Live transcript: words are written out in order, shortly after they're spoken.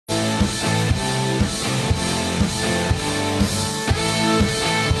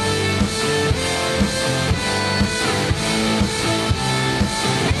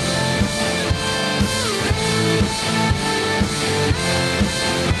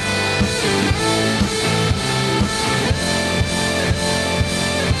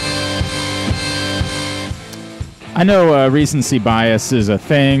I know recency bias is a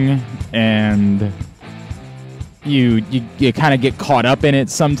thing, and you kind of get caught up in it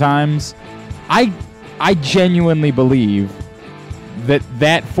sometimes. I genuinely believe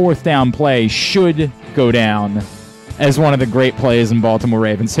that fourth down play should go down as one of the great plays in Baltimore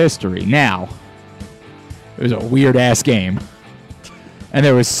Ravens history. Now, it was a weird-ass game, and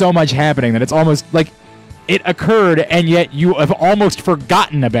there was so much happening that it's almost like it occurred, and yet you have almost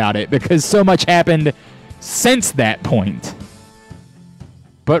forgotten about it because so much happened since that point.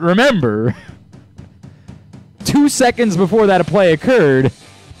 But remember, 2 seconds before that play occurred,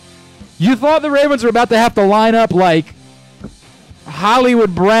 you thought the Ravens were about to have to line up like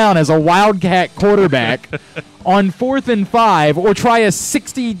Hollywood Brown as a Wildcat quarterback on 4th and 5 or try a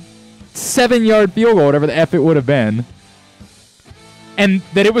 67-yard field goal, whatever the F it would have been. And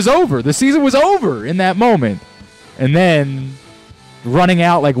that it was over. The season was over in that moment. And then running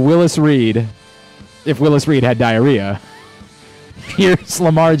out like Willis Reed, if Willis Reed had diarrhea, here's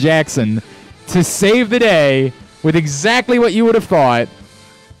Lamar Jackson to save the day with exactly what you would have thought,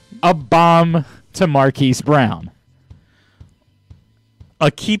 a bomb to Marquise Brown.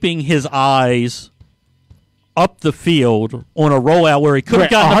 Keeping his eyes up the field on a rollout where he could have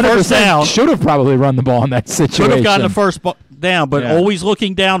gotten the first down. Should have probably run the ball in that situation. Could have gotten the first down, but always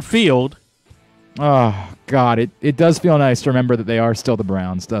looking downfield. Oh, God. It does feel nice to remember that they are still the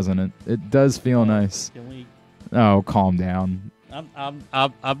Browns, doesn't it? It does feel nice. Oh, calm down. I'm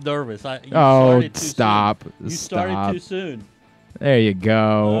nervous. Stop. You started too soon. There you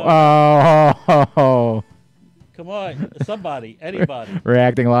go. Oh. Come on, somebody, anybody.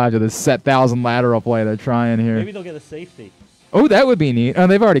 Reacting live to the set 1,000 lateral play they're trying here. Maybe they'll get a safety. Oh, that would be neat. Oh,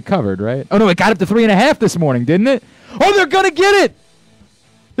 they've already covered, right? Oh, no, it got up to 3.5 this morning, didn't it? Oh, they're going to get it!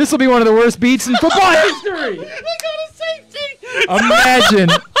 This will be one of the worst beats in football history! They got a safety!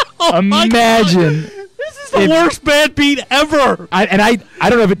 Imagine. Imagine. This is the worst bad beat ever! I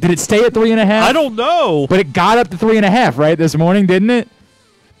don't know if did it stay at 3.5? I don't know. But it got up to 3.5, right, this morning, didn't it?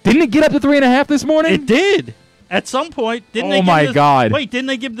 Didn't it get up to 3.5 this morning? It did. At some point, didn't they? Oh my God! Wait, didn't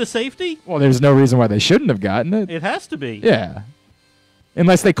they give the safety? Well, there's no reason why they shouldn't have gotten it. It has to be. Yeah,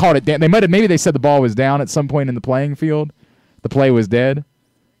 unless they called it down. They might have. Maybe they said the ball was down at some point in the playing field. The play was dead.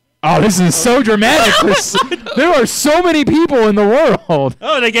 Oh, this is so dramatic. There are so many people in the world.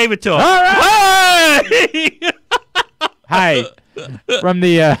 Oh, they gave it to him. All right. Hi, from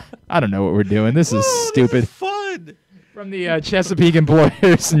the. I don't know what we're doing. This is stupid. This is fun. From the Chesapeake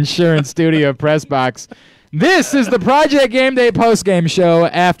Employers Insurance Studio press box. This is the Project Game Day postgame show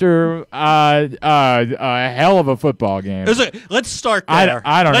after a hell of a football game. Let's start there.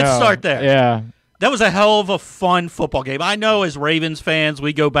 I don't know. Let's start there. Yeah. That was a hell of a fun football game. I know as Ravens fans,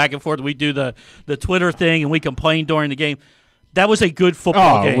 we go back and forth. We do the Twitter thing, and we complain during the game. That was a good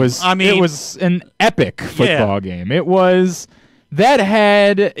football game. It was an epic football game. It was that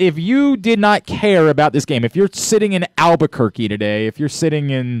if you did not care about this game, if you're sitting in Albuquerque today, if you're sitting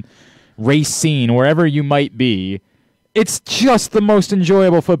in Racine, wherever you might be, it's just the most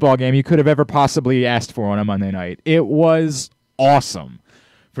enjoyable football game you could have ever possibly asked for on a Monday night. It was awesome.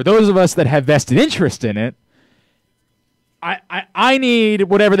 For those of us that have vested interest in it, I need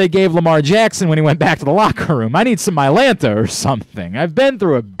whatever they gave Lamar Jackson when he went back to the locker room. I need some Mylanta or something. I've been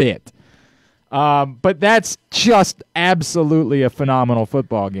through a bit. But that's just absolutely a phenomenal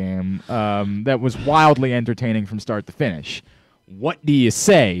football game that was wildly entertaining from start to finish. What do you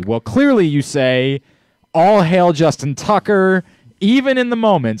say? Well, clearly you say, all hail Justin Tucker, even in the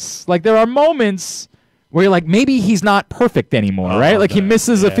moments. Like, there are moments where you're like, maybe he's not perfect anymore, right? Like, he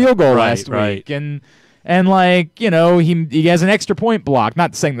misses a field goal last week. And like, you know, he has an extra point block.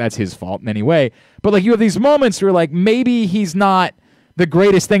 Not saying that's his fault in any way. But, like, you have these moments where, like, maybe he's not the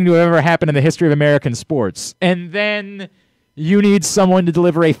greatest thing to have ever happened in the history of American sports. And then you need someone to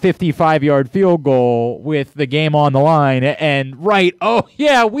deliver a 55-yard field goal with the game on the line and oh,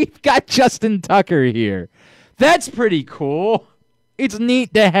 yeah, we've got Justin Tucker here. That's pretty cool. It's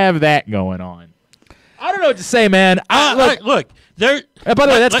neat to have that going on. I don't know what to say, man. Look, there. By the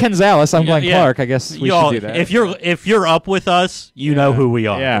way, that's Ken Zalis. I'm Glenn Clark. I guess we should do that. If you're up with us, you know who we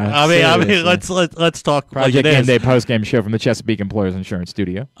are. Yeah, I mean, let's talk. Project Game Day postgame show from the Chesapeake Employers Insurance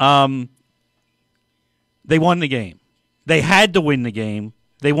Studio. They won the game. They had to win the game.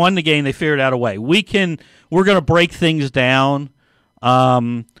 They won the game. They figured out a way. We're going to break things down.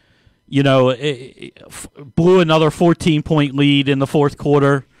 Blew another 14-point lead in the fourth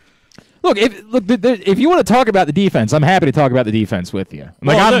quarter. Look, if you want to talk about the defense, I'm happy to talk about the defense with you. I'm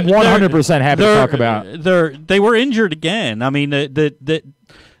 100% happy to talk about. They were injured again. I mean,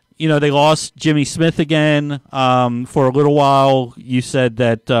 they lost Jimmy Smith again for a little while. You said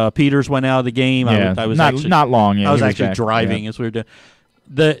that Peters went out of the game. Yeah, I was not long. Yeah, I was actually driving as we were doing.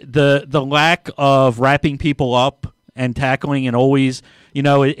 The lack of wrapping people up and tackling, and always,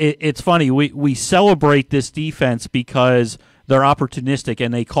 it's funny. We celebrate this defense because they're opportunistic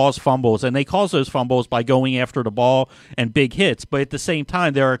and they cause fumbles, and they cause those fumbles by going after the ball and big hits. But at the same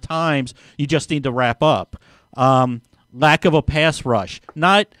time, there are times you just need to wrap up. Lack of a pass rush,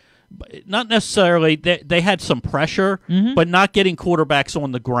 not necessarily. They had some pressure, but not getting quarterbacks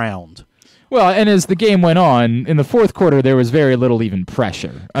on the ground. Well, and as the game went on, in the fourth quarter, there was very little even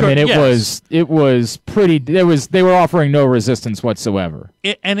pressure. I mean, it was pretty. They were offering no resistance whatsoever.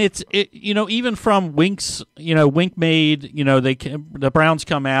 Even from Wink's, Wink made, the Browns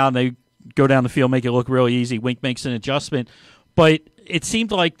come out and they go down the field, make it look really easy. Wink makes an adjustment, but it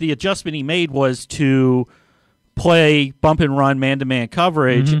seemed like the adjustment he made was to play bump and run, man-to-man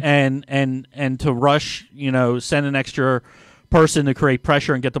coverage, and to rush, send an extra person to create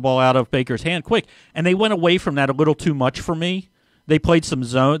pressure and get the ball out of Baker's hand quick. And they went away from that a little too much for me. They played some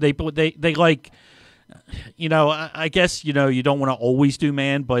zone. They like, I guess, you don't want to always do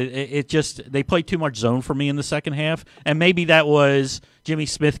man, but they played too much zone for me in the second half. And maybe that was Jimmy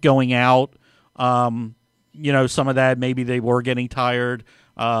Smith going out. Some of that, maybe they were getting tired,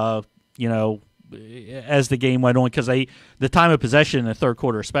 as the game went on, because the time of possession in the third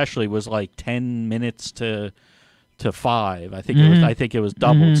quarter especially was like 10 minutes to 5. I think it was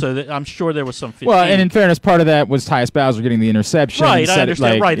doubled. So I'm sure there was some 15. Well, and in fairness, part of that was Tyus Bowser getting the interception. Right, I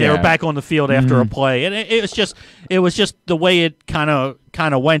understand. They were back on the field after a play, and it was just the way it kind of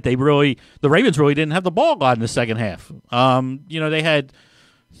went. The Ravens really didn't have the ball a lot in the second half. They had,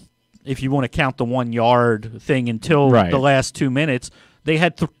 if you want to count the 1 yard thing until the last 2 minutes, they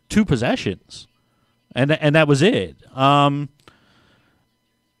had 2 possessions, and that was it. And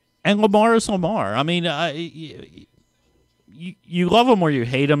Lamar is Lamar. I mean, you love him or you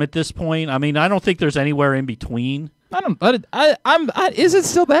hate him at this point. I mean, I don't think there's anywhere in between. Is it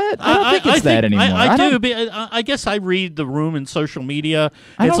still that? I don't think it's that anymore. I do. I guess I read the room in social media.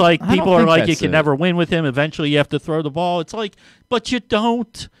 It's like people are like, you can never win with him. Eventually, you have to throw the ball. It's like, but you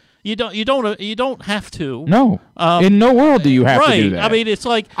don't. You don't have to. No. In no world do you have to do that. I mean, it's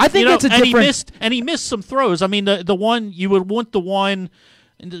like, I think that's a different. He missed some throws. I mean, the one you would want, the one.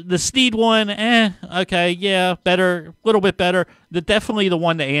 The Snead one, okay, yeah, better, a little bit better. Definitely the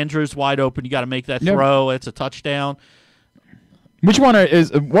one that Andrews wide open. You got to make that throw. It's a touchdown. Which one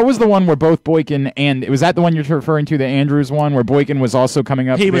what was the one where both Boykin and was that the one you're referring to, the Andrews one, where Boykin was also coming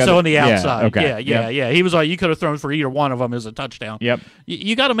up? He was on the outside. Yeah, okay. Yeah. He was like, you could have thrown for either one of them as a touchdown. Yep.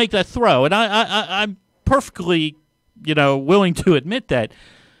 You got to make that throw, and I'm perfectly, willing to admit that.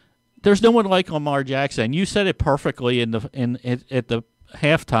 There's no one like Lamar Jackson. You said it perfectly at the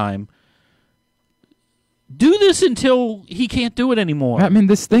halftime. Do this until he can't do it anymore. I mean,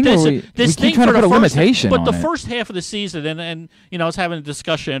 this thing we keep trying to put a limitation on it. But the first half of the season, and I was having a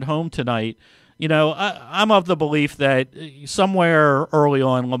discussion at home tonight. I'm of the belief that somewhere early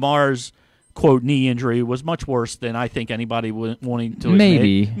on, Lamar's quote knee injury was much worse than I think anybody wanting to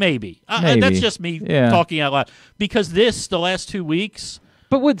admit. Maybe. That's just me talking out loud. Because the last 2 weeks.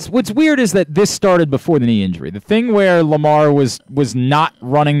 But what's weird is that this started before the knee injury. The thing where Lamar was not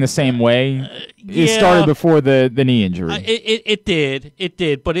running the same way, it started before the knee injury. It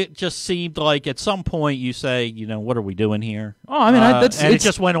did, but it just seemed like at some point you say, what are we doing here? Oh, I mean, it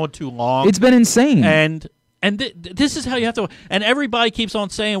just went on too long. It's been insane. And this is how you have to. And everybody keeps on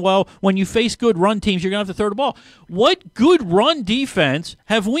saying, well, when you face good run teams, you're going to have to throw the ball. What good run defense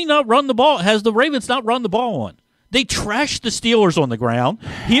have we not run the ball? Has the Ravens not run the ball on? They trashed the Steelers on the ground.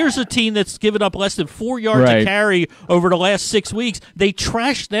 Here's a team that's given up less than 4 yards a carry over the last 6 weeks. They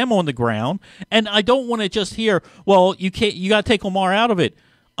trashed them on the ground. And I don't want to just hear, well, you got to take Lamar out of it.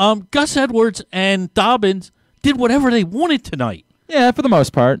 Gus Edwards and Dobbins did whatever they wanted tonight. Yeah, for the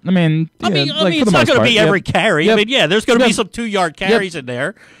most part. I mean, it's not going to be every carry. Yep. I mean, there's going to be some 2-yard carries in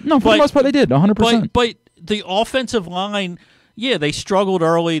there. No, for the most part they did, 100%. But the offensive line, they struggled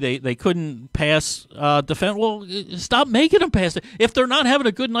early. They couldn't pass defense. Well, stop making them pass it. If they're not having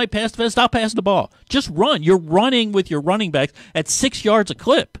a good night pass defense, stop passing the ball. Just run. You're running with your running backs at 6 yards a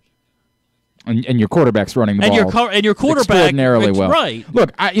clip. And your quarterback's running the ball. And your quarterback extraordinarily well. Right.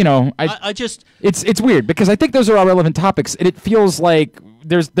 Look, I just it's weird because I think those are all relevant topics, and it feels like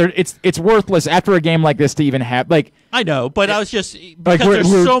it's worthless after a game like this to even have I know, but I was just because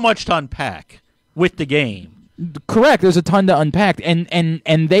there's so much to unpack with the game. Correct. There's a ton to unpack,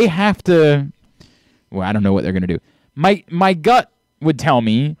 and they have to. Well, I don't know what they're going to do. My gut would tell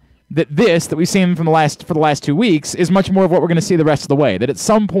me that we've seen for the last 2 weeks is much more of what we're going to see the rest of the way. That at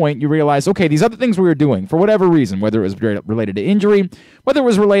some point you realize, okay, these other things we were doing, for whatever reason, whether it was related to injury, whether it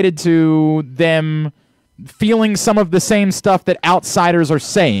was related to them feeling some of the same stuff that outsiders are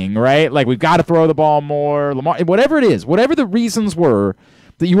saying, right? Like, we've got to throw the ball more, Lamar, whatever it is, whatever the reasons were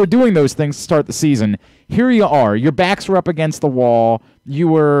that you were doing those things to start the season, here you are. Your backs were up against the wall. You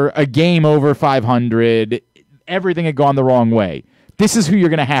were a game over 500. Everything had gone the wrong way. This is who you're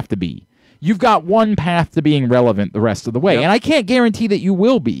going to have to be. You've got one path to being relevant the rest of the way, and I can't guarantee that you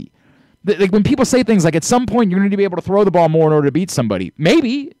will be. Like, when people say things like, at some point you're going to be able to throw the ball more in order to beat somebody,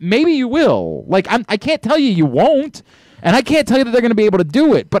 maybe you will. Like, I can't tell you won't, and I can't tell you that they're going to be able to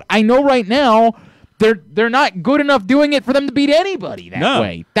do it, but I know right now they're not good enough doing it for them to beat anybody that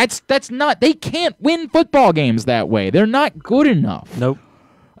way. That's not. They can't win football games that way. They're not good enough. Nope.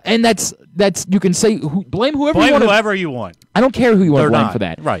 And that's you can say blame whoever you want. I don't care who you want to blame for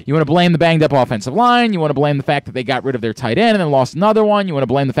that. Right. You want to blame the banged up offensive line. You want to blame the fact that they got rid of their tight end and then lost another one. You want to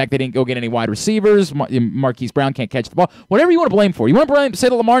blame the fact they didn't go get any wide receivers. Marquise Brown can't catch the ball. Whatever you want to blame for. You want to say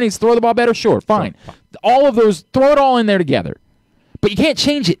that Lamar needs to throw the ball better? Sure, fine. All of those, throw it all in there together. But you can't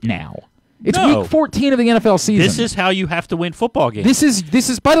change it now. It's week 14 of the NFL season. This is how you have to win football games. This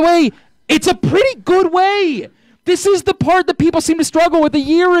is by the way, it's a pretty good way. This is the part that people seem to struggle with a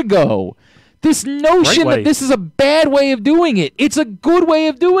year ago. This notion that this is a bad way of doing it. It's a good way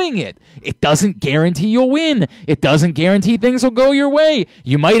of doing it. It doesn't guarantee you'll win. It doesn't guarantee things will go your way.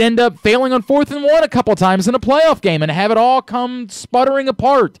 You might end up failing on 4th and 1 a couple times in a playoff game and have it all come sputtering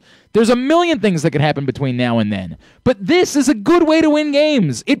apart. There's a million things that can happen between now and then. But this is a good way to win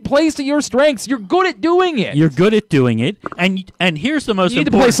games. It plays to your strengths. You're good at doing it. You're good at doing it. And here's the most important. You need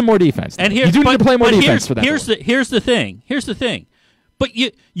to play some more defense. And you do need to play more defense for that. Here's the thing. But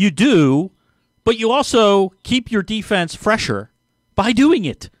you do, but you also keep your defense fresher by doing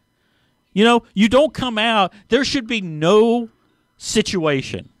it. You know, you don't come out. There should be no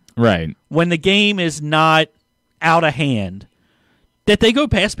situation when the game is not out of hand that they go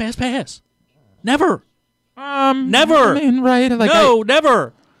pass. Never. Never. I mean, right? Like,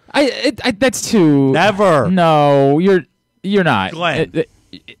 never. That's too. Never. No, you're not.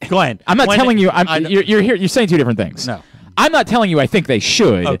 Glenn. I'm not telling you. You're here. You're saying two different things. No. I'm not telling you I think they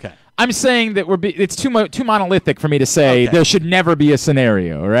should. Okay. I'm saying that it's too monolithic for me to say there should never be a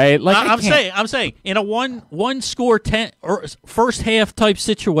scenario, right? Like, I'm saying in a one score 10 or first half type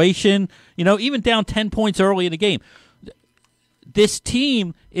situation, you know, even down 10 points early in the game, this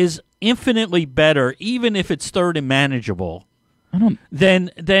team is infinitely better, even if it's third and manageable. Then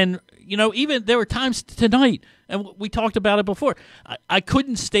you know, even there were times tonight, and we talked about it before. I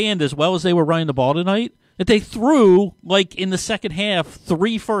couldn't stand, as well as they were running the ball tonight, that they threw, like, in the second half,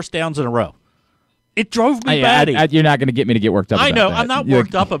 3 first downs in a row. It drove me batty. You're not going to get me to get worked up about that. I know. I'm not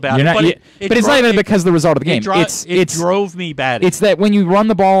worked up about it. But it's not even because of the result of the game. It drove me batty. It's that when you run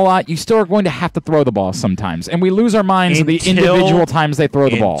the ball a lot, you still are going to have to throw the ball sometimes. And we lose our minds of the individual times they throw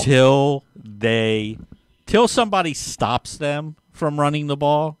the ball. Till somebody stops them from running the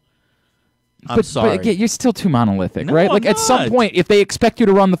ball. I'm sorry. But you're still too monolithic, No, right? Like, I'm at some not. point, if they expect you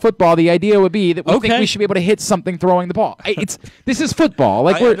to run the football, the idea would be that we think we should be able to hit something throwing the ball. This is football.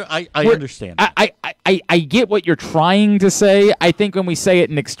 Like, I understand. I get what you're trying to say. I think when we say it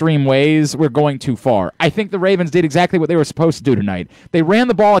in extreme ways, we're going too far. I think the Ravens did exactly what they were supposed to do tonight. They ran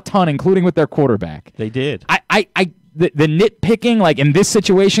the ball a ton, including with their quarterback. They did. The nitpicking, like in this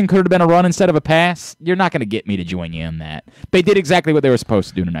situation, could have been a run instead of a pass. You're not going to get me to join you in that. They did exactly what they were supposed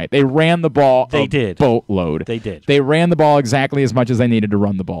to do tonight. They ran the ball boatload. They did. They ran the ball exactly as much as they needed to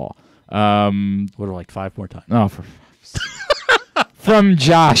run the ball. What are like 5 more times? Oh, from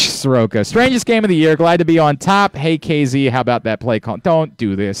Josh Soroka. Strangest game of the year. Glad to be on top. Hey, KZ, how about that play call? Don't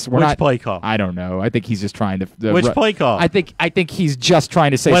do this. Which play call? I don't know. I think he's just trying to. Which play call? I think he's just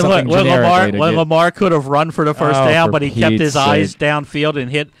trying to say something generically. When Lamar could have run for the first down, but he kept his eyes downfield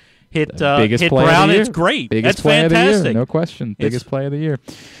and hit Brown. It's great. Biggest That's play fantastic. Of the year. No question. Biggest play of the year.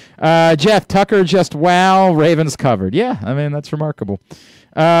 Jeff Tucker, just wow. Ravens covered. Yeah, I mean, that's remarkable.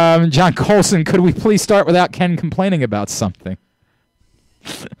 John Colson, could we please start without Ken complaining about something?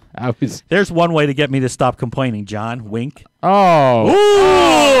 There's one way to get me to stop complaining, John. Wink. Oh.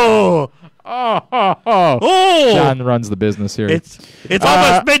 John runs the business here. It's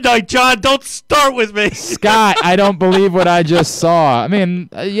almost midnight, John. Don't start with me. Scott, I don't believe what I just saw. I mean,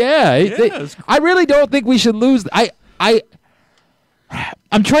 I really don't think we should lose. I'm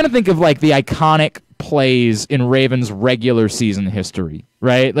trying to think of, like, the iconic plays in Ravens regular season history,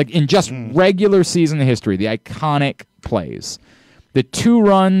 right? Like, in just regular season history, the iconic plays. The 2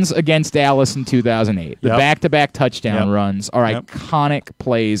 runs against Dallas in 2008, the Yep. back-to-back touchdown Yep. runs are Yep. iconic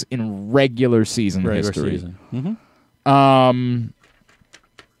plays in regular season history. Mm-hmm.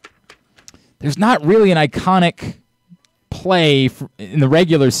 There's not really an iconic play in the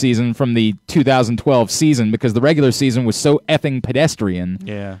regular season from the 2012 season because the regular season was so effing pedestrian.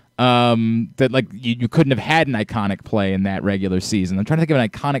 Yeah. That like you couldn't have had an iconic play in that regular season. I'm trying to think of an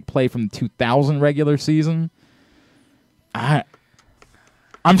iconic play from the 2000 regular season.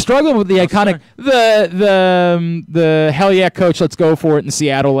 I'm struggling with the iconic the hell yeah coach, let's go for it in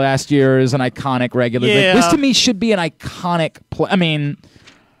Seattle last year is an iconic regular. Yeah. This to me should be an iconic play. I mean,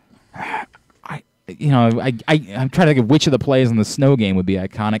 I'm trying to think of which of the plays in the snow game would be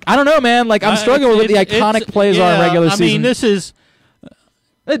iconic. I don't know, man. Like I'm struggling with what the iconic plays are in regular season. I mean, this is.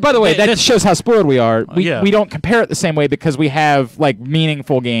 By the way, that shows how spoiled we are. We don't compare it the same way because we have like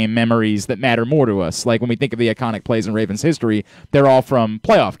meaningful game memories that matter more to us. Like when we think of the iconic plays in Ravens history, they're all from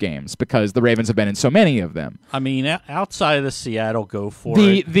playoff games because the Ravens have been in so many of them. I mean, outside of the Seattle, go for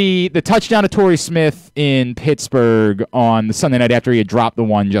it. The touchdown to Torrey Smith in Pittsburgh on the Sunday night after he had dropped the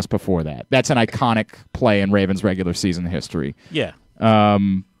one just before that. That's an iconic play in Ravens regular season history. Yeah.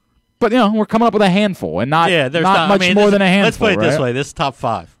 But we're coming up with a handful, and not much more than a handful. Let's put it this right? way: this is top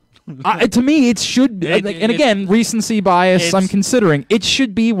 5. To me, it should. And again, recency bias. I'm considering it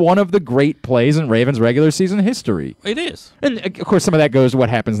should be one of the great plays in Ravens regular season history. It is, and of course, some of that goes to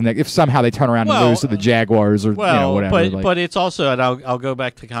what happens next if somehow they turn around and lose to the Jaguars or whatever. But it's also, and I'll go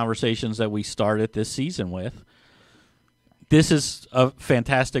back to conversations that we started this season with. This is a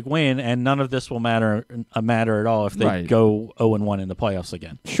fantastic win, and none of this will matter at all if they go 0-1 in the playoffs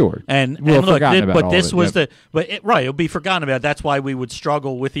again. Sure, and look, it'll be forgotten about. That's why we would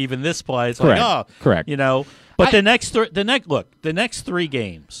struggle with even this play. It's correct. But the next 3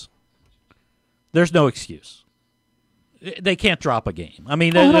 games, there's no excuse. They can't drop a game. I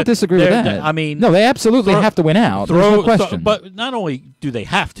mean, I don't disagree with that. I mean, no, they absolutely have to win out. There's no question. But not only do they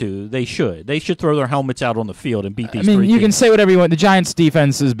have to, they should. They should throw their helmets out on the field and beat these. I mean, you teams. can say whatever you want. The Giants'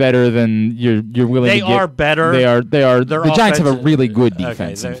 defense is better than you're willing to get. They are better. They are. The Giants have a really good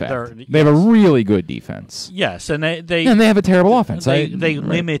defense. In fact, they have a really good defense. Yes, and they have a terrible offense. They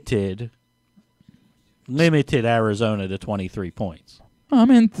limited Arizona to 23 points. I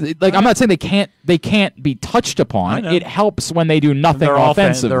mean, I'm not saying they can't be touched upon. It helps when they do nothing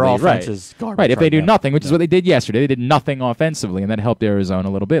offensively. Their offense is garbage. Right, if they do nothing, which is what they did yesterday, they did nothing offensively, and that helped Arizona a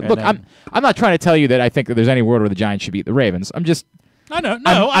little bit. Look, I'm not trying to tell you that I think that there's any world where the Giants should beat the Ravens. I'm just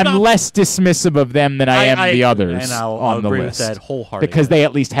I'm less dismissive of them than I am the others and I'll on the agree list with that wholeheartedly. because they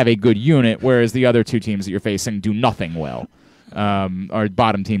at least have a good unit, whereas the other 2 teams that you're facing do nothing well. Are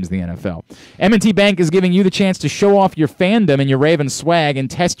bottom teams in the NFL. M&T Bank is giving you the chance to show off your fandom and your Ravens swag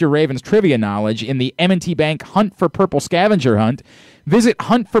and test your Ravens trivia knowledge in the M&T Bank Hunt for Purple scavenger hunt. Visit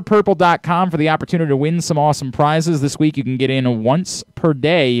huntforpurple.com for the opportunity to win some awesome prizes. This week you can get in once per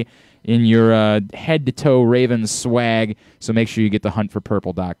day in your head-to-toe Ravens swag, so make sure you get to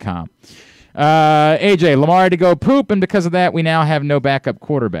huntforpurple.com. AJ, Lamar had to go poop, and because of that, we now have no backup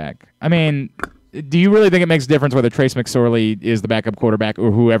quarterback. I mean, do you really think it makes a difference whether Trace McSorley is the backup quarterback or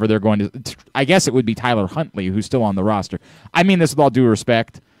whoever they're going to? I guess it would be Tyler Huntley, who's still on the roster. I mean this with all due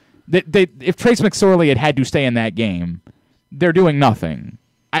respect. If Trace McSorley had to stay in that game, they're doing nothing.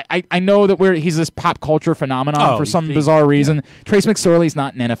 I know that he's this pop culture phenomenon for some bizarre reason. Yeah. Trace McSorley's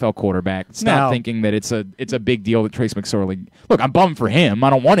not an NFL quarterback. Stop thinking that it's a big deal that Trace McSorley. Look, I'm bummed for him. I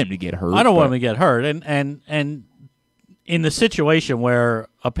don't want him to get hurt. I don't want him to get hurt, and in the situation where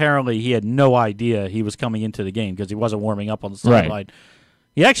apparently he had no idea he was coming into the game because he wasn't warming up on the sideline,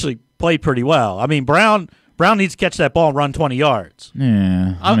 he actually played pretty well. I mean, Brown needs to catch that ball and run 20 yards.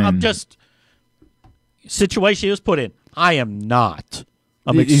 Yeah, I'm just situation he was put in. I am not.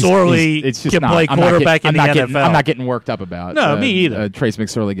 McSorley can play quarterback in the NFL. I'm not getting worked up about. No, me either. Trace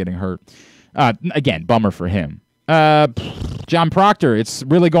McSorley getting hurt. Again, bummer for him. John Proctor, it's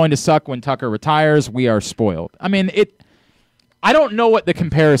really going to suck when Tucker retires. We are spoiled. I mean, I don't know what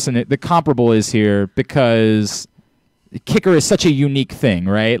the comparable is here because kicker is such a unique thing,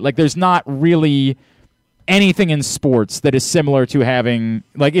 right? Like, there's not really anything in sports that is similar to having,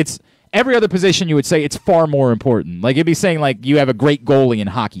 like, it's every other position you would say it's far more important. Like, you'd be saying, like, you have a great goalie in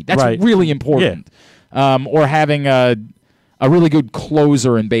hockey. That's really important. Yeah. Or having a really good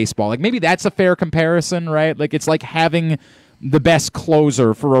closer in baseball. Like, maybe that's a fair comparison, right? Like, it's like having the best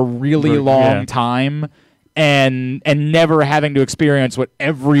closer for a really long time and never having to experience what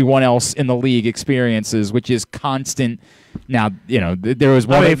everyone else in the league experiences, which is constant. Now, there was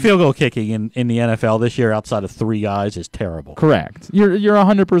one. Field goal kicking in the NFL this year outside of 3 guys is terrible. Correct. You're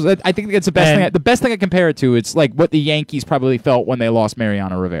 100%. I think it's the best thing. The best thing I compare it to, it's like what the Yankees probably felt when they lost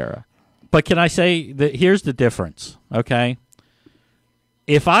Mariano Rivera. But can I say that here's the difference, okay?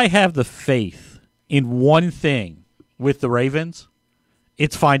 If I have the faith in one thing with the Ravens,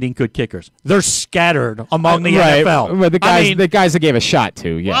 it's finding good kickers. They're scattered among the NFL. Well, the guys that gave a shot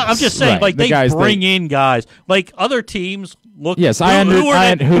to, yes. Well, I'm just saying, right. they bring in guys. Like other teams look. Yes, who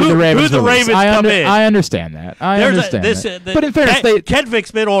the Ravens come in. I understand that. I understand that. But in fairness,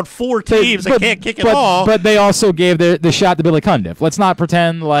 Kedvik's been on 4 teams that can't kick at all. But they also gave the shot to Billy Cundiff. Let's not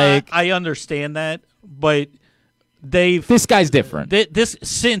pretend like. I understand that, but this guy's different.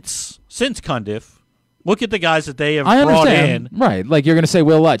 Since Cundiff. Look at the guys that they have brought in. Right. Like you're going to say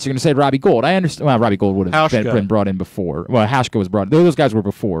Will Lutz. You're going to say Robbie Gould. I understand. Well, Robbie Gould would have been brought in before. Well, Hauschka was brought in. Those guys were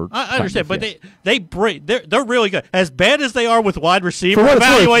before. I understand, but they're really good. As bad as they are with wide receiver For what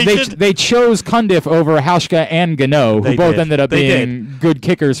evaluation. They chose Cundiff over Hauschka and Gano, who both ended up being good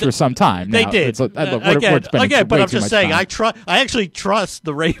kickers for some time. They did. But I'm just saying, I actually trust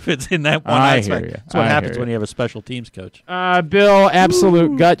the Ravens in that one aspect. That's what happens when you have a special teams coach. Bill,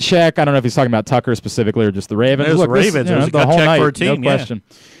 absolute gut check. I don't know if he's talking about Tucker specifically or just the Ravens. It was the Ravens. It was a gut check for a team, no question.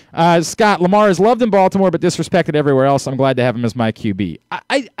 Scott, Lamar is loved in Baltimore but disrespected everywhere else. I'm glad to have him as my QB.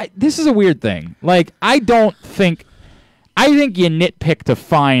 This is a weird thing. Like, I think you nitpick to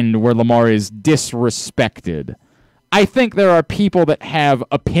find where Lamar is disrespected. I think there are people that have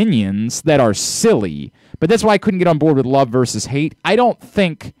opinions that are silly, but that's why I couldn't get on board with love versus hate. I don't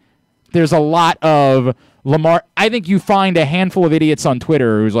think there's a lot of Lamar. I think you find a handful of idiots on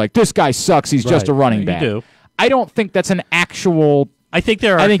Twitter who's like, this guy sucks, he's just a running back. You do. I don't think that's an actual... I think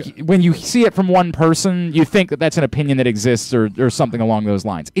when you see it from one person, you think that that's an opinion that exists or something along those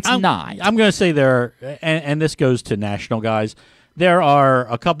lines. It's not. I'm going to say and this goes to national guys, there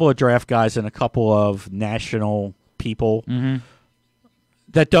are a couple of draft guys and a couple of national people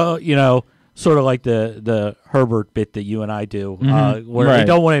that don't, sort of like the Herbert bit that you and I do, where they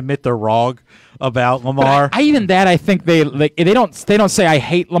don't want to admit they're wrong about Lamar. I think they don't say I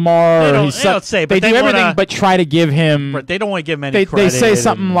hate Lamar. They don't say, but they do everything but try to give him. They don't want to give him any credit. They say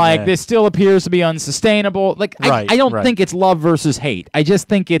something like this still appears to be unsustainable. Like I don't think it's love versus hate. I just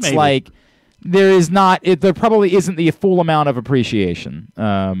think it's like. There probably isn't the full amount of appreciation.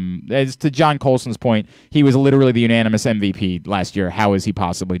 As to John Colson's point, he was literally the unanimous MVP last year. How is he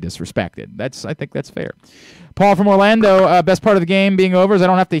possibly disrespected? I think that's fair. Paul from Orlando, best part of the game being over is I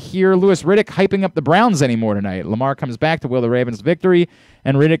don't have to hear Louis Riddick hyping up the Browns anymore tonight. Lamar comes back to will the Ravens victory,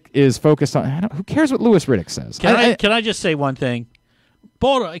 and Riddick is focused on... who cares what Louis Riddick says? Can I just say one thing?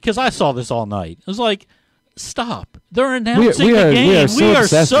 Because I saw this all night. It was like... Stop. They're announcing the game. We are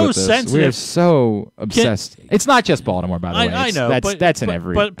so sensitive. We are so obsessed. It's not just Baltimore, by the way. I know. That's in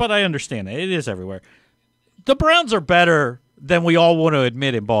every... But I understand it. It is everywhere. The Browns are better than we all want to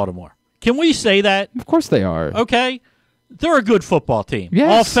admit in Baltimore. Can we say that? Of course they are. Okay. They're a good football team.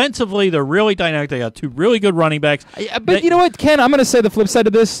 Yes. Offensively, they're really dynamic. They got 2 really good running backs. But you know what, Ken? I'm going to say the flip side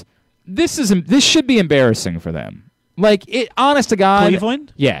of this. This should be embarrassing for them. Like, honest to God.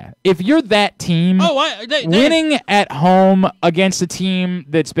 Cleveland? Yeah. If you're that team, winning at home against a team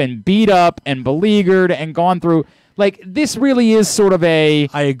that's been beat up and beleaguered and gone through, like, this really is sort of a...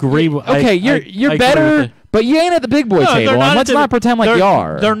 I agree. Okay, you're better, but you ain't at the big boy table. Let's not pretend like you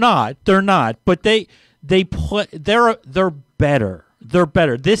are. They're not. But they play. They're better. They're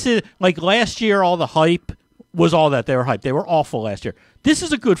better. This is, like, last year, all the hype was all that. They were hyped. They were awful last year. This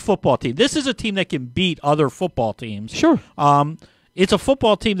is a good football team. This is a team that can beat other football teams. Sure. It's a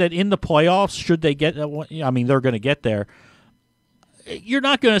football team that in the playoffs, should they get, I mean, they're going to get there. You're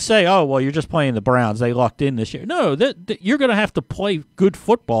not going to say, oh, well, you're just playing the Browns. They lucked in this year. No, you're going to have to play good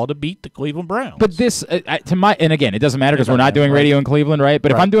football to beat the Cleveland Browns. But this, and again, it doesn't matter because we're not doing radio in Cleveland, right?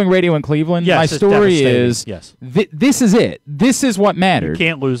 But if I'm doing radio in Cleveland, my story is, this is it. This is what matters. You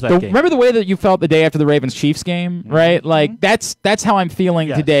can't lose that game. Remember the way that you felt the day after the Ravens-Chiefs game, right? Like, that's how I'm feeling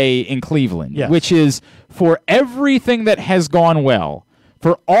today in Cleveland, which is for everything that has gone well,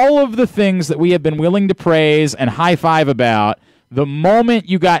 for all of the things that we have been willing to praise and high-five about, the moment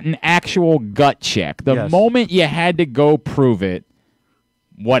you got an actual gut check, the moment you had to go prove it,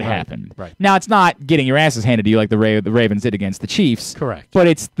 what happened? Right. Now, it's not getting your asses handed to you like the Ravens did against the Chiefs. Correct. But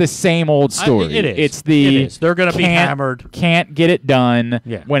it's the same old story. It is. It's the... It is. They're going to be hammered. Can't get it done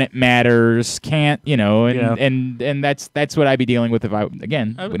when it matters. Can't, and that's what I'd be dealing with if we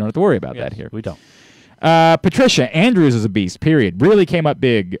don't have to worry about that here. We don't. Patricia, Andrews is a beast, period. Really came up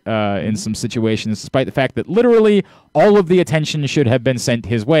big in some situations, despite the fact that literally all of the attention should have been sent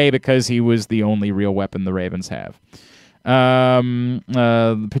his way because he was the only real weapon the Ravens have.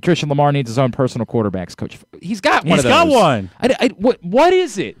 Patricia, Lamar needs his own personal quarterbacks coach. He's got one of those. He's got one. What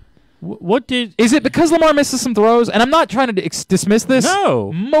is it? Is it because Lamar misses some throws? And I'm not trying to dismiss this.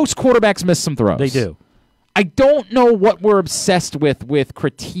 No. Most quarterbacks miss some throws. They do. I don't know what we're obsessed with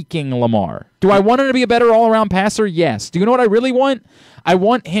critiquing Lamar. Do I want him to be a better all-around passer? Yes. Do you know what I really want? I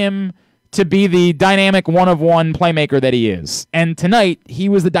want him to be the dynamic one-of-one playmaker that he is. And tonight, he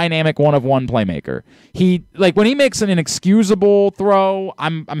was the dynamic one-of-one playmaker. When he makes an inexcusable throw,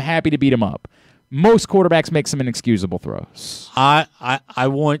 I'm happy to beat him up. Most quarterbacks make some inexcusable throws. I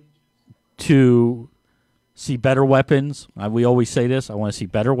want to see better weapons. We always say this. I want to see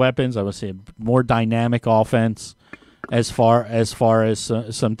better weapons. I want to see a more dynamic offense. As far as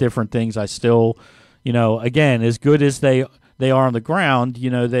some different things, I still, again, as good as they are on the ground,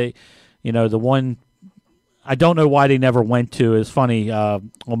 the one I don't know why they never went to is funny.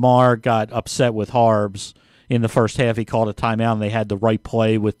 Lamar got upset with Harbs in the first half. He called a timeout, and they had the right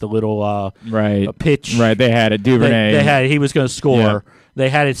play with the little pitch. Right, they had it. Duvernay. He was going to score. Yeah. They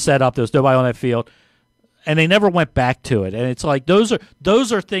had it set up. There was nobody on that field. And they never went back to it. And it's like those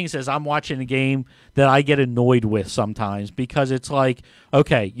are things as I'm watching the game that I get annoyed with sometimes because it's like,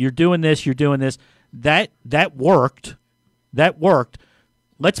 okay, you're doing this. That worked.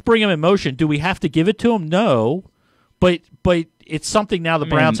 Let's bring him in motion. Do we have to give it to him? No. But it's something now the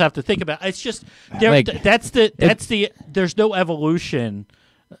Browns have to think about. It's just there's no evolution.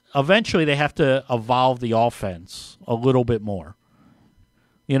 Eventually they have to evolve the offense a little bit more.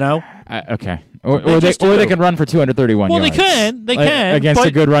 Okay. Or they can run for 231 yards. Well, they can against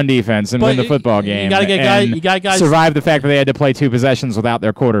a good run defense and win the football game. You got guys survive the fact that they had to play 2 possessions without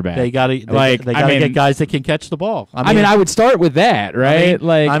their quarterback. They got to get guys that can catch the ball. I would start with that, right?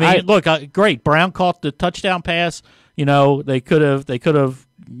 Look, great. Brown caught the touchdown pass. They could have.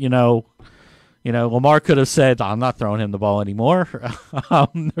 Lamar could have said, "I'm not throwing him the ball anymore."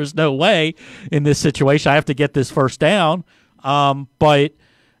 There's no way in this situation. I have to get this first down. But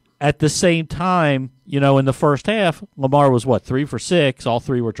at the same time, in the first half, Lamar was 3 for 6. All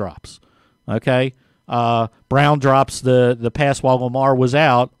 3 were drops. Okay. Brown drops the pass while Lamar was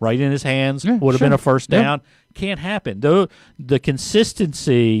out, right in his hands. Would have been a first down. Can't happen. The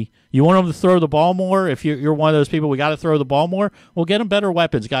consistency. You want them to throw the ball more? If you're one of those people, we got to throw the ball more. Well, get them better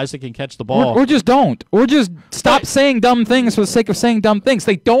weapons, guys that can catch the ball. Or just don't. Or just stop saying dumb things for the sake of saying dumb things.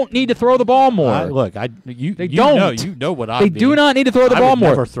 They don't need to throw the ball more. They don't. You know what I mean. They do not need to throw the ball more.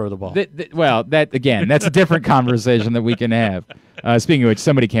 Never throw the ball. That's a different conversation that we can have. Speaking of which,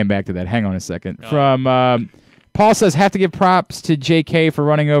 somebody came back to that. Hang on a second. From Paul says, have to give props to JK for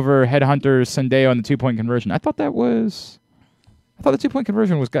running over Headhunter Sendeo on the 2-point conversion. I thought the 2-point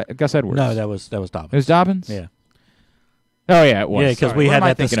conversion was Gus Edwards. No, that was Dobbins. It was Dobbins? Yeah. Oh, yeah, it was. Yeah, because we had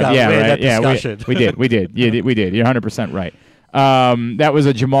that discussion. We did. We did. You're 100% right. That was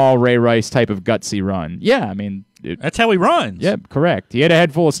a Jamal Ray Rice type of gutsy run. Yeah, that's how he runs. Yep, correct. He had a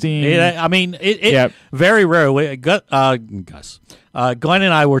head full of steam. Very rarely. Gus. Glenn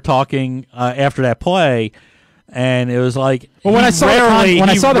and I were talking after that play, and it was like, when I saw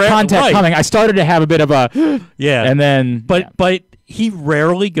the contact coming, I started to have a bit of a and then but he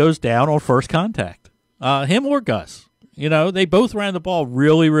rarely goes down on first contact. Him or Gus, they both ran the ball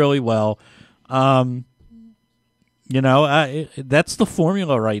really, really well. That's the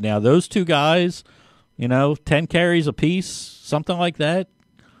formula right now. Those two guys, 10 carries apiece, something like that,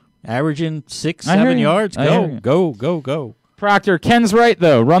 averaging 6-7 yards. Go. Proctor, Ken's right,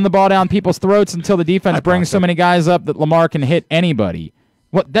 though. Run the ball down people's throats until the defense brings so many guys up that Lamar can hit anybody.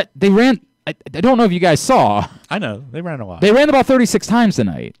 They ran. I don't know if you guys saw. I know. They ran a lot. They ran the ball 36 times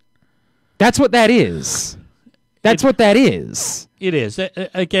tonight. That's what that is. It is.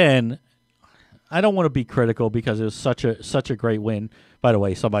 Again, I don't want to be critical because it was such a great win. By the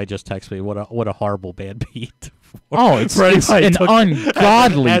way, somebody just texted me, what a horrible bad beat. It's an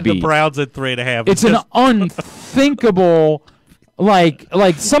ungodly had beat. The Browns at 3.5. It's an unthinkable, like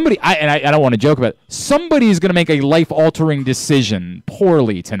somebody. I don't want to joke about it. Somebody's going to make a life-altering decision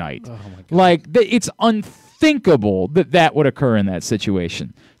poorly tonight. Oh my God. It's unthinkable that would occur in that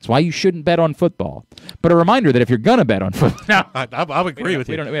situation. It's why you shouldn't bet on football. But a reminder that if you're going to bet on football, I would agree with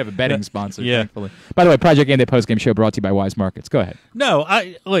you. We have a betting sponsor, thankfully. By the way, Project Game Day postgame show brought to you by Wise Markets. Go ahead. No,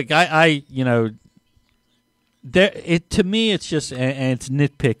 to me, it's just, and it's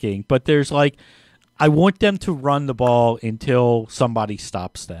nitpicking, but there's I want them to run the ball until somebody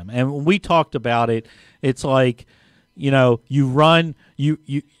stops them. And when we talked about it, it's you run, you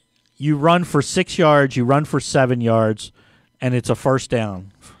you run for 6 yards, you run for 7 yards, and it's a first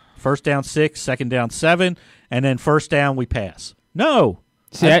down. First down 6, second down 7, and then first down we pass. No.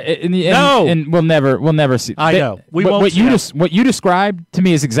 See, and we'll never see. I know. We won't. What you described to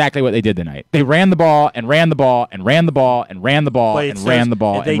me is exactly what they did tonight. They ran the ball and ran the ball and ran the ball and ran the ball and ran the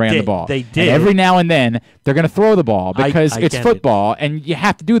ball and ran the ball. They did. And every now and then they're going to throw the ball because it's football, and you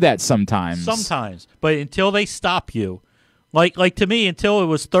have to do that sometimes. Sometimes, but until they stop you, like to me, until it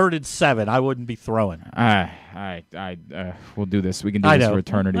was 3rd and 7, I wouldn't be throwing. We'll do this. We can do this for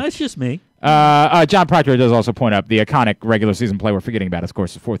eternity. That's just me. John Proctor does also point up the iconic regular season play we're forgetting about, of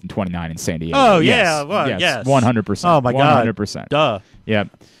course, the 4th and 29 in San Diego. Oh, yeah. Well, yes. 100%. Oh, my God. 100%. Duh. Yep.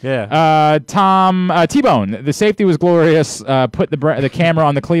 Yeah. T-Bone, the safety was glorious. Put the camera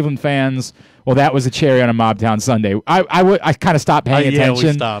on the Cleveland fans. Well, that was a cherry on a Mobtown Sunday. I kind of stopped paying attention.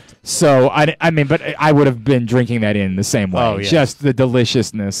 We stopped. So, but I would have been drinking that in the same way. Oh, yeah. Just the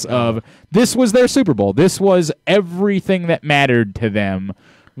deliciousness of this was their Super Bowl. This was everything that mattered to them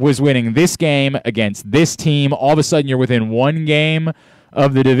was winning this game against this team. All of a sudden, you're within one game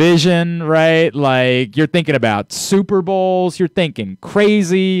of the division, right? Like, you're thinking about Super Bowls. You're thinking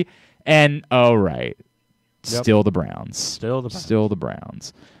crazy. And, still the Browns. Still the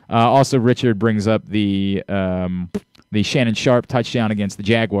Browns. Also, Richard brings up the Shannon Sharp touchdown against the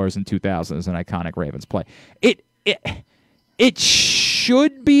Jaguars in 2000 as an iconic Ravens play. It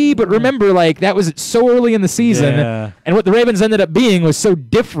should be, but remember, that was so early in the season, and what the Ravens ended up being was so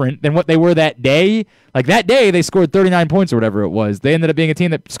different than what they were that day. Like, that day, they scored 39 points or whatever it was. They ended up being a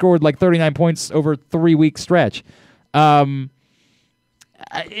team that scored 39 points over a 3-week stretch. It's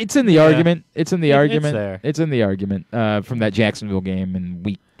in the argument. It's in the argument. It's there. It's in the argument from that Jacksonville game in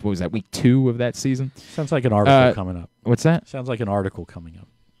week 2 of that season? Sounds like an article coming up. What's that? Sounds like an article coming up.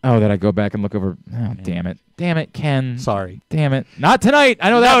 Oh, that I go back and look over. Oh, damn it. Damn it, Ken. Sorry. Damn it. Not tonight.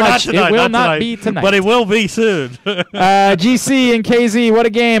 I know that much. Not tonight, it will not tonight. Be tonight. But it will be soon. GC and KZ, what a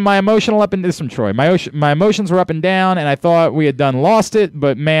game. My emotional up and this from Troy. My emotions were up and down, and I thought we had lost it,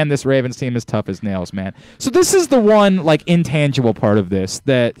 but man, this Ravens team is tough as nails, man. So this is the one intangible part of this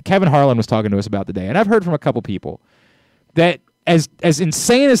that Kevin Harlan was talking to us about today, and I've heard from a couple people that as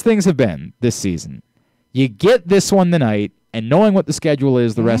insane as things have been this season, you get this one tonight, and knowing what the schedule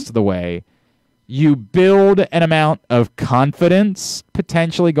is the rest of the way, you build an amount of confidence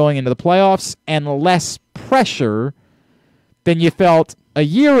potentially going into the playoffs and less pressure than you felt a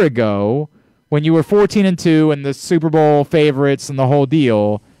year ago when you were 14-2 and the Super Bowl favorites and the whole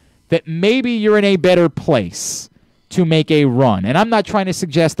deal, that maybe you're in a better place to make a run. And I'm not trying to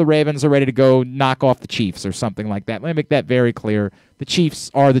suggest the Ravens are ready to go knock off the Chiefs or something like that. Let me make that very clear. The Chiefs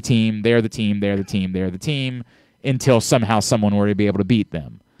are the team. They're the team. They're the team. They're the team until somehow someone were to be able to beat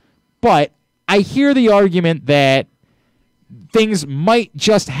them. But I hear the argument that things might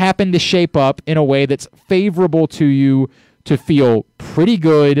just happen to shape up in a way that's favorable to you to feel pretty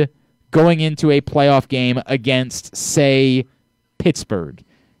good going into a playoff game against, say, Pittsburgh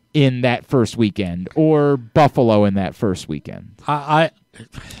in that first weekend or Buffalo in that first weekend.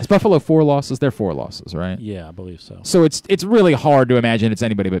 Is Buffalo 4 losses? They're 4 losses, right? Yeah, I believe so. So it's really hard to imagine it's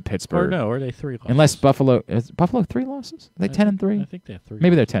anybody but Pittsburgh. Or are they 3 losses? Unless Buffalo 3 losses? Are they 10-3? I think they have 3.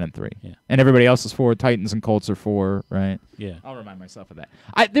 Maybe they're 10-3. Yeah. And everybody else is 4. Titans and Colts are 4, right? Yeah. I'll remind myself of that.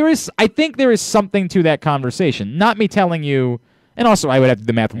 I think there is something to that conversation. Not me telling you, and also I would have to do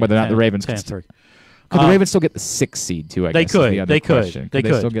the math on whether or not the Ravens could the Ravens still get the 6th seed too? I guess could. Is the other They question. could. They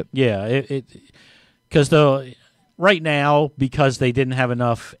could. Still get, yeah. Because right now, because they didn't have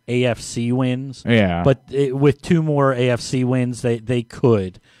enough AFC wins. Yeah. But with 2 more AFC wins, they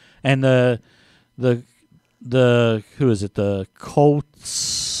could. And the who is it? The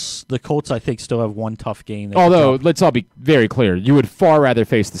Colts. The Colts, I think, still have one tough game. Although, let's all be very clear, you would far rather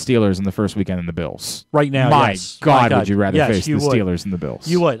face the Steelers in the first weekend than the Bills. Right now, My yes. God, would you rather face the would. Steelers than the Bills?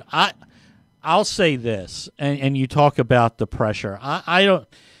 You would. I'll say this, and you talk about the pressure. I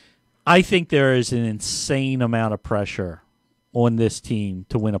think there is an insane amount of pressure on this team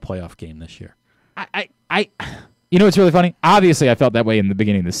to win a playoff game this year. You know what's really funny? Obviously, I felt that way in the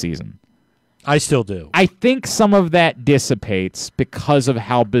beginning of the season. I still do. I think some of that dissipates because of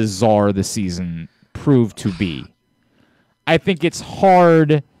how bizarre the season proved to be. I think it's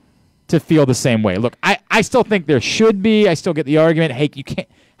hard to feel the same way. Look, I still think there should be. I still get the argument, hey, you can't.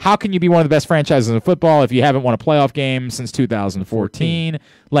 How can you be one of the best franchises in football if you haven't won a playoff game since 2014?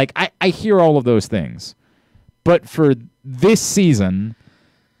 Like, I hear all of those things. But for this season,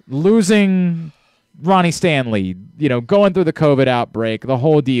 losing Ronnie Stanley, going through the COVID outbreak, the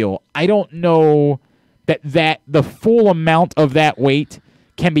whole deal, I don't know that the full amount of that weight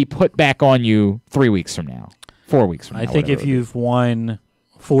can be put back on you 3 weeks from now, 4 weeks from now. I think if you've won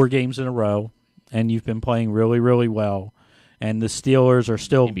 4 games in a row, and you've been playing really, really well, and the Steelers are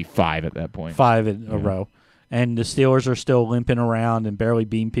still Maybe 5 at that point. 5 in a row, and the Steelers are still limping around and barely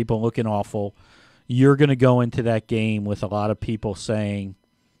beating people, looking awful. You're going to go into that game with a lot of people saying,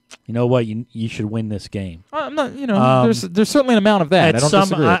 you know what, you should win this game. I'm not, there's certainly an amount of that. I don't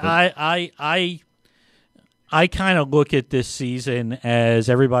disagree with it. I kind of look at this season as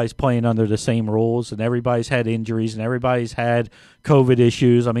everybody's playing under the same rules, and everybody's had injuries, and everybody's had COVID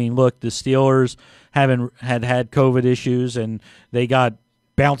issues. I mean, look, the Steelers had COVID issues, and they got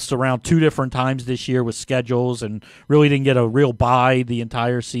bounced around 2 different times this year with schedules, and really didn't get a real bye the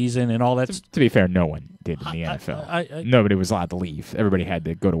entire season, and all that. To be fair, no one did in the NFL. Nobody was allowed to leave. Everybody had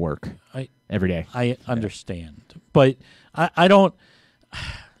to go to work every day. I understand, but I don't.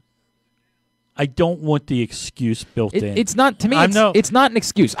 I don't want the excuse built in. It's not, to me, it's not an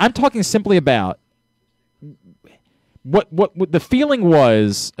excuse. I'm talking simply about what the feeling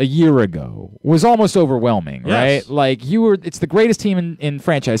was a year ago was almost overwhelming, right? Like, it's the greatest team in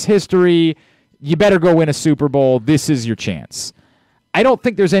franchise history. You better go win a Super Bowl. This is your chance. I don't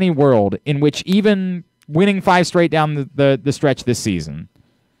think there's any world in which even winning 5 straight down the stretch this season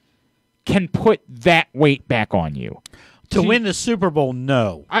can put that weight back on you. To win the Super Bowl,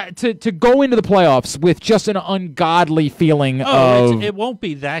 no. To go into the playoffs with just an ungodly feeling of... It won't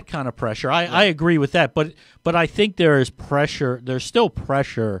be that kind of pressure. I agree with that, but I think there is pressure. There's still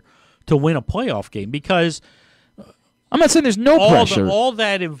pressure to win a playoff game because... I'm not saying there's no pressure. All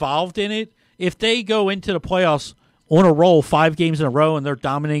that involved in it, if they go into the playoffs on a roll 5 games in a row and they're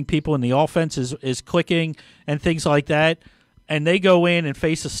dominating people and the offense is clicking and things like that, and they go in and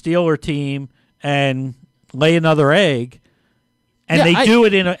face a Steeler team and lay another egg... And they do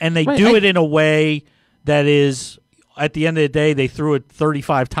it in a way that is, at the end of the day, they threw it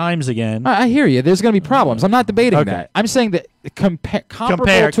 35 times again. I hear you. There's going to be problems. I'm not debating that. I'm saying that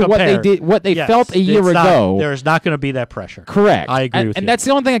comparable to what they did, what they felt a year ago. There's not going to be that pressure. Correct. I agree with you. And that's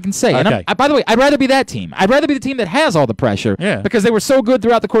the only thing I can say. Okay. And by the way, I'd rather be that team. I'd rather be the team that has all the pressure because they were so good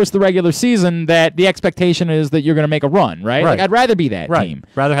throughout the course of the regular season that the expectation is that you're going to make a run, right? Like, I'd rather be that team.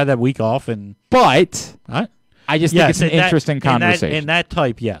 Rather have that week off. But... I just think it's an interesting conversation. In that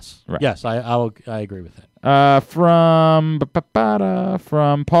type, yes. Right. Yes, I agree with that. From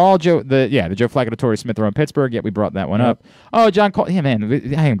Paul, the Joe Flacco, Torrey Smith in Pittsburgh. Yeah, we brought that one up. Oh, John Cole. Yeah, man,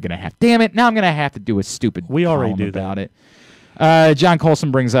 I am gonna have. Damn it! Now I'm gonna have to do a stupid. We already do about it. John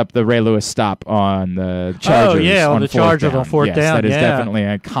Colson brings up the Ray Lewis stop on the Chargers. Oh yeah, on the Chargers on 4th down. That is definitely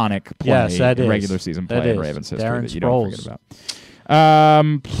an iconic play. Yes, that is regular season play in Ravens history Darren that you don't forget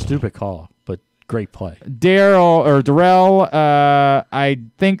about. Stupid call, but great play. Darrell, I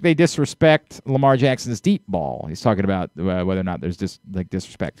think they disrespect Lamar Jackson's deep ball. He's talking about whether or not there's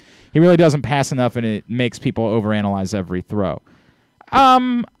disrespect. He really doesn't pass enough, and it makes people overanalyze every throw.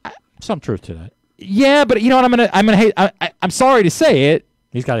 Some truth to that. Yeah, but you know what? I'm gonna hate. I'm sorry to say it.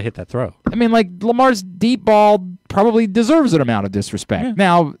 He's got to hit that throw. I mean, like, Lamar's deep ball probably deserves an amount of disrespect. Yeah.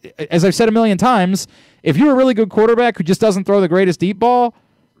 Now, as I've said a million times, if you're a really good quarterback who just doesn't throw the greatest deep ball,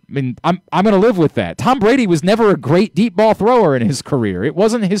 I mean, I'm going to live with that. Tom Brady was never a great deep ball thrower in his career. It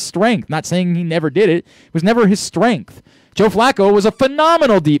wasn't his strength. Not saying he never did it. It was never his strength. Joe Flacco was a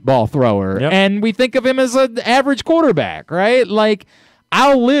phenomenal deep ball thrower, and we think of him as an average quarterback, right? Like,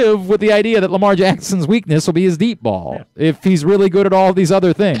 I'll live with the idea that Lamar Jackson's weakness will be his deep ball. Yeah. If he's really good at all these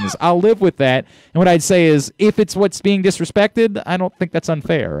other things, I'll live with that. And what I'd say is, if it's what's being disrespected, I don't think that's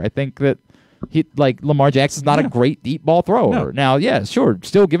unfair. I think that Lamar Jackson's not a great deep ball thrower. No. Now, sure,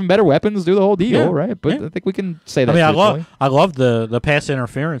 still give him better weapons, do the whole deal, right? But I think we can say that. I love the pass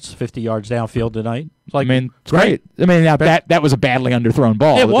interference 50 yards downfield tonight. It's like, it's great. I mean, now that was a badly underthrown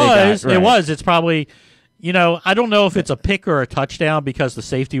ball. It was. Right. It was. It's probably. You know, I don't know if it's a pick or a touchdown because the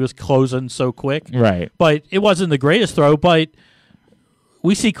safety was closing so quick. Right. But it wasn't the greatest throw, but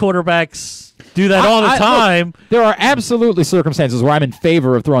we see quarterbacks do that all the time. Look, there are absolutely circumstances where I'm in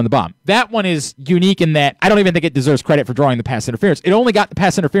favor of throwing the bomb. That one is unique in that I don't even think it deserves credit for drawing the pass interference. It only got the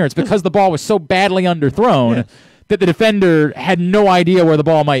pass interference because the ball was so badly underthrown that the defender had no idea where the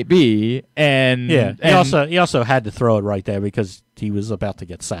ball might be. And he also had to throw it right there because he was about to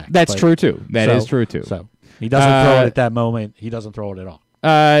get sacked. That's true, too. That is true, too. So he doesn't throw it at that moment. He doesn't throw it at all.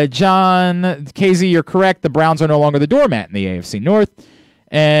 John, KZ, you're correct. The Browns are no longer the doormat in the AFC North.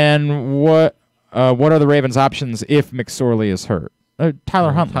 And what are the Ravens' options if McSorley is hurt?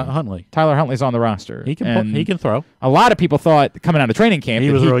 Tyler Huntley. Tyler Huntley's on the roster. He can throw. A lot of people thought coming out of training camp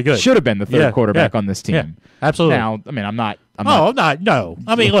he was really good. Should have been the third quarterback on this team. Yeah, absolutely. Now, I mean, I'm not. No.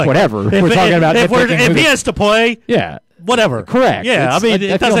 I mean, look. Whatever. We're talking about if he has to play, whatever. Correct. Yeah, It's, I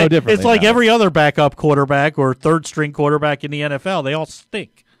mean, I feel no differently it's like about every other backup quarterback or third-string quarterback in the NFL. They all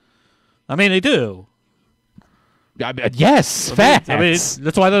stink. I mean, they do. Yes, facts. I mean,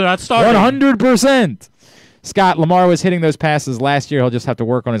 that's why they're not starting. 100%. Scott, Lamar was hitting those passes last year. He'll just have to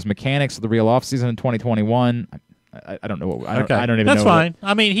work on his mechanics for the real offseason in 2021. I don't know. I don't even know. That's fine.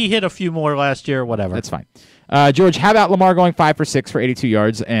 I mean, he hit a few more last year, whatever. That's fine. George, how about Lamar going 5 for 6 for 82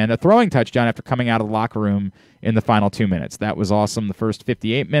 yards and a throwing touchdown after coming out of the locker room in the final 2 minutes? That was awesome. The first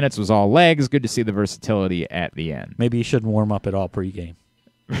 58 minutes was all legs. Good to see the versatility at the end. Maybe he shouldn't warm up at all pregame.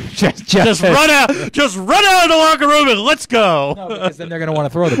 just run out of the locker room and let's go. No, because then they're going to want to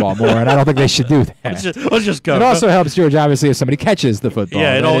throw the ball more, and I don't think they should do that. Let's just go. It also helps, George, obviously, if somebody catches the football.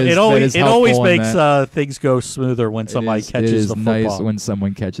 Yeah, it always makes things go smoother when somebody catches the football. It is nice when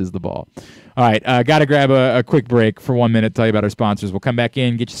someone catches the ball. All right, got to grab a quick break for 1 minute, tell you about our sponsors. We'll come back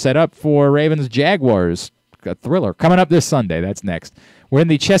in, get you set up for Ravens-Jaguars. A thriller coming up this Sunday. That's next. We're in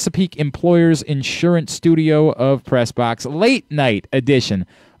the Chesapeake Employers Insurance Studio of PressBox, late night edition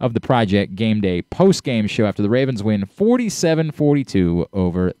of the Project Game Day post-game show after the Ravens win 47-42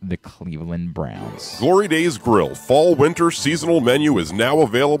 over the Cleveland Browns. Glory Days Grill fall-winter seasonal menu is now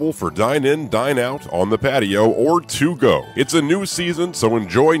available for dine-in, dine-out, on the patio, or to-go. It's a new season, so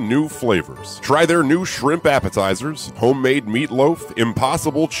enjoy new flavors. Try their new shrimp appetizers, homemade meatloaf,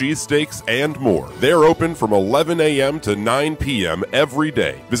 impossible cheesesteaks, and more. They're open from 11 a.m. to 9 p.m. every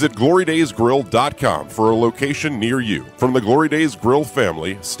day. Visit GloryDaysGrill.com for a location near you. From the Glory Days Grill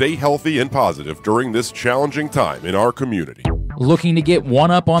family, stay healthy and positive during this challenging time in our community. Looking to get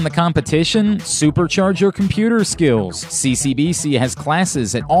one up on the competition? Supercharge your computer skills. CCBC has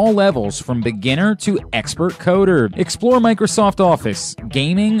classes at all levels from beginner to expert coder. Explore Microsoft Office,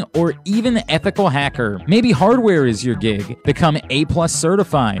 gaming, or even ethical hacker. Maybe hardware is your gig. Become A+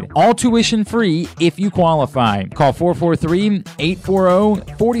 certified. All tuition free if you qualify. Call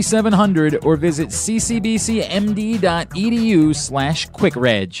 443-840-4700 or visit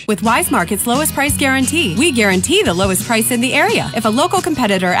ccbcmd.edu/quickreg. With Wise Market's lowest price guarantee, we guarantee the lowest price in the area. If a local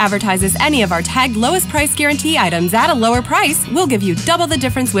competitor advertises any of our tagged lowest price guarantee items at a lower price, we'll give you double the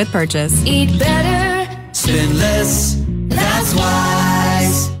difference with purchase. Eat better, spend less, that's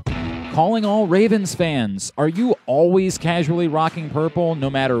Wise. Calling all Ravens fans. Are you always casually rocking purple no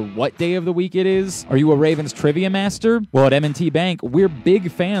matter what day of the week it is? Are you a Ravens trivia master? Well, at M&T Bank, we're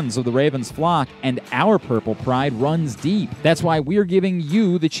big fans of the Ravens flock, and our purple pride runs deep. That's why we're giving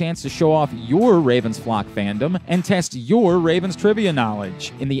you the chance to show off your Ravens flock fandom and test your Ravens trivia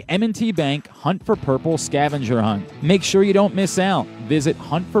knowledge in the M&T Bank Hunt for Purple Scavenger Hunt. Make sure you don't miss out. Visit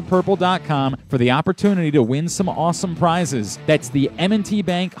huntforpurple.com for the opportunity to win some awesome prizes. That's the M&T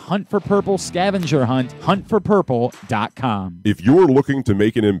Bank Hunt for Purple Scavenger Hunt, huntforpurple.com. If you're looking to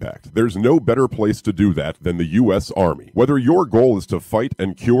make an impact, there's no better place to do that than the U.S. Army. Whether your goal is to fight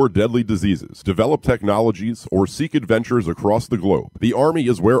and cure deadly diseases, develop technologies, or seek adventures across the globe, the Army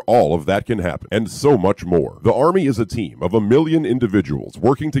is where all of that can happen, and so much more. The Army is a team of 1 million individuals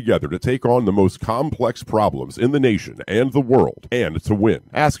working together to take on the most complex problems in the nation and the world, and to win.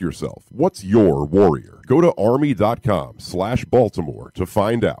 Ask yourself, what's your warrior? Go to army.com/Baltimore to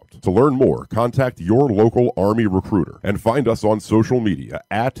find out. To learn more, contact your local Army recruiter and find us on social media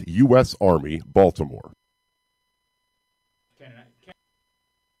at U.S. Army Baltimore.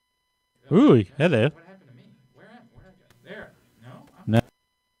 Ooh, hello. What happened to me? Where there? No?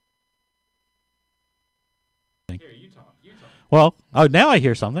 Here, you talk. Well, now I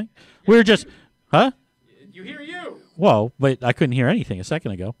hear something. We were just, huh? You hear you. Well, but I couldn't hear anything a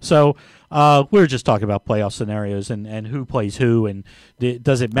second ago. So we were just talking about playoff scenarios and who plays who, and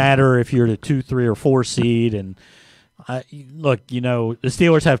does it matter if you're the 2, 3, or 4 seed? And look, the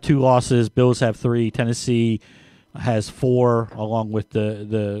Steelers have 2 losses, Bills have 3, Tennessee has 4, along with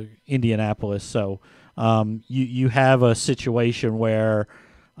the Indianapolis. So you have a situation where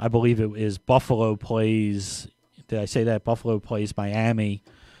I believe it is Buffalo plays. Did I say that? Buffalo plays Miami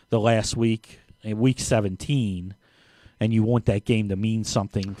the last week in Week 17. And you want that game to mean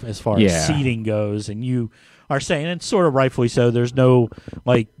something as far as seeding goes. And you are saying, and sort of rightfully so, there's no,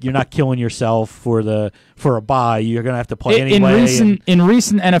 you're not killing yourself for a bye. You're going to have to play anyway. In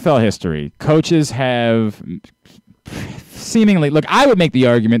recent NFL history, coaches have seemingly, look, I would make the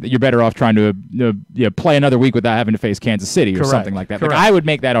argument that you're better off trying to play another week without having to face Kansas City or something like that. Like, I would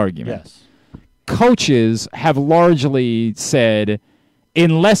make that argument. Yes. Coaches have largely said,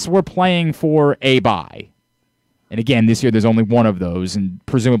 unless we're playing for a bye, and again, this year there's only one of those, and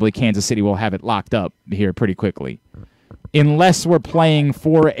presumably Kansas City will have it locked up here pretty quickly. Unless we're playing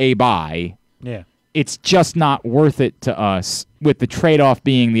for a bye, it's just not worth it to us, with the trade-off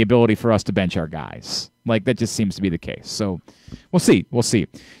being the ability for us to bench our guys. Like, that just seems to be the case. So we'll see. We'll see.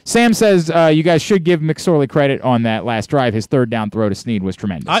 Sam says you guys should give McSorley credit on that last drive. His third down throw to Snead was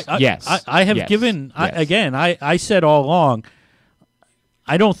tremendous. Yes. I have given, I said all along,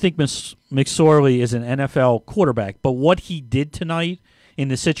 I don't think McSorley is an NFL quarterback, but what he did tonight in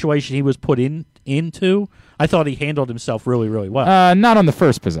the situation he was put into, I thought he handled himself really, really well. Not on the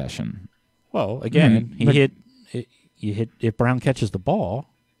first possession. Well, again, he hit if Brown catches the ball.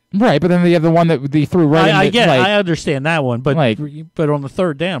 Right, but then you have the one that he threw right. I understand that one, but on the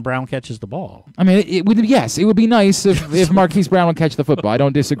third down, Brown catches the ball. I mean, it would be nice if Marquise Brown would catch the football. I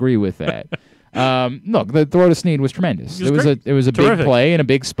don't disagree with that. Look, the throw to Snead was tremendous. It was a big play in a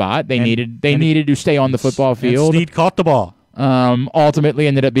big spot. They needed to stay on the football field. And Snead caught the ball. Ultimately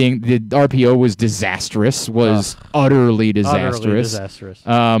ended up being the RPO was disastrous, utterly disastrous.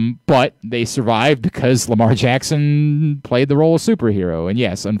 But they survived because Lamar Jackson played the role of superhero. And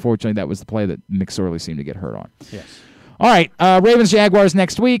yes, unfortunately, that was the play that McSorley seemed to get hurt on. Yes. All right, Ravens Jaguars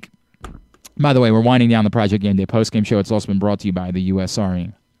next week. By the way, we're winding down the Project Game Day postgame show. It's also been brought to you by the U.S.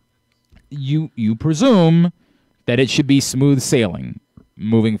 Army. You presume that it should be smooth sailing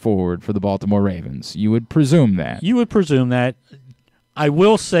moving forward for the Baltimore Ravens. You would presume that. I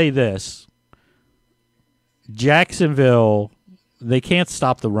will say this. Jacksonville, they can't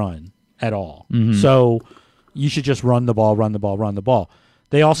stop the run at all. Mm-hmm. So you should just run the ball.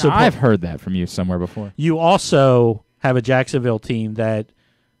 They also I've heard that from you somewhere before. You also have a Jacksonville team that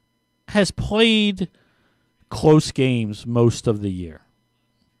has played close games most of the year.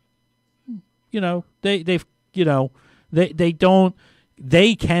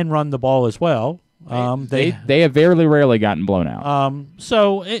 They can run the ball as well. They have very rarely gotten blown out.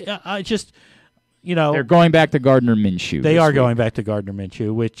 They're going back to Gardner Minshew. They are going back to Gardner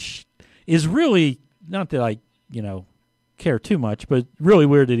Minshew, which is really not that I care too much, but really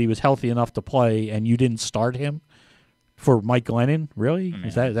weird that he was healthy enough to play and you didn't start him for Mike Glennon. Really,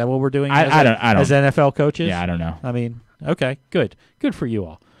 is that what we're doing? I don't as NFL coaches. Yeah, I don't know. I mean, okay, good for you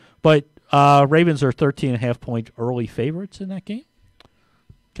all, but Ravens are 13.5 point early favorites in that game.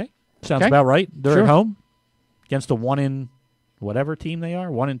 Sounds about right. They're at home against a 1-in-whatever team they are,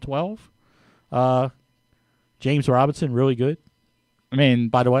 1-in-12. James Robinson, really good. I mean,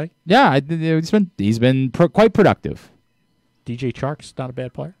 by the way, yeah, he's been quite productive. DJ Chark's not a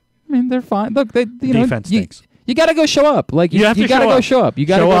bad player. I mean, they're fine. Look, defense stinks. You got to go show up. Like you got to go show up. You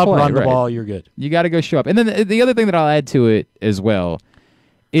got to go play. Run the ball. You're good. You got to go show up. And then the other thing that I'll add to it as well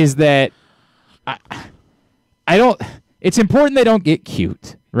is that I don't. It's important they don't get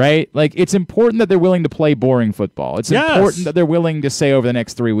cute. Right? Like, it's important that they're willing to play boring football. It's important that they're willing to say over the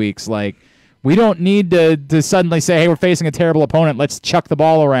next 3 weeks, like, we don't need to suddenly say, hey, we're facing a terrible opponent. Let's chuck the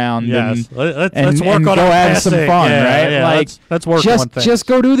ball around and let's work on go have some fun, right? Yeah, like, let's work on things. Just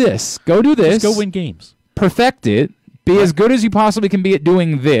go do this. Just go win games. Perfect it. Be as good as you possibly can be at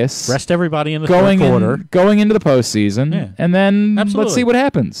doing this. Rest everybody in the third quarter. Going into the postseason. And then let's see what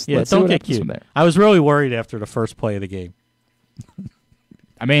happens. Yeah, don't get cute. I was really worried after the first play of the game.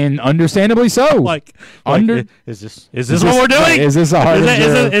 I mean, understandably so. Is this what we're doing? Is this a hard?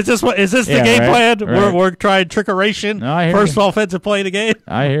 Is this the game plan? Right. We're trying trickeration. First offensive play of the game.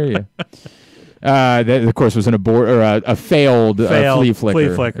 I hear you. That, of course, was an abort or a failed flea flicker.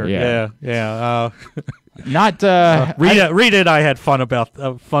 Flea flicker. Yeah. Read it. I had fun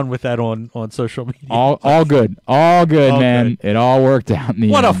with that on social media. All good, man. Good. It all worked out in the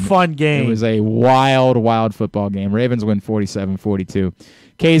end. What a fun game! It was a wild football game. Ravens win 47-42.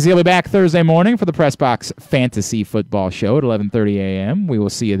 KZ will be back Thursday morning for the Press Box Fantasy Football Show at 11:30 a.m. We will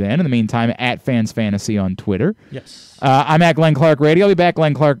see you then. In the meantime, at Fans Fantasy on Twitter. Yes. I'm at Glenn Clark Radio. I'll be back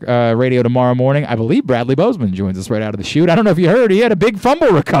Glenn Clark Radio tomorrow morning. I believe Bradley Bozeman joins us right out of the chute. I don't know if you heard. He had a big fumble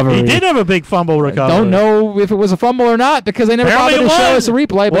recovery. He did have a big fumble recovery. I don't know if it was a fumble or not because they never bothered to show us a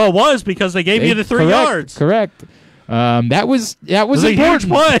replay. Well, it was because they gave you the 3 yards. Correct. That was important. A huge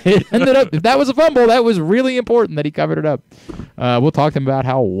play. If that was a fumble, that was really important that he covered it up. We'll talk to him about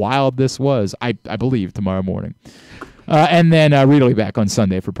how wild this was, I believe, tomorrow morning. And then Reed will be back on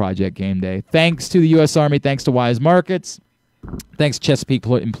Sunday for Project Game Day. Thanks to the U.S. Army. Thanks to Wise Markets. Thanks to Chesapeake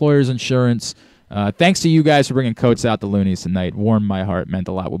Employers Insurance. Thanks to you guys for bringing coats out to Loonies tonight. Warmed my heart. Meant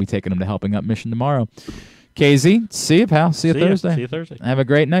a lot. We'll be taking them to Helping Up Mission tomorrow. KZ, see you, pal. See you Thursday. See you Thursday. Have a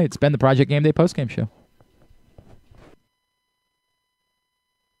great night. It's been the Project Game Day postgame show.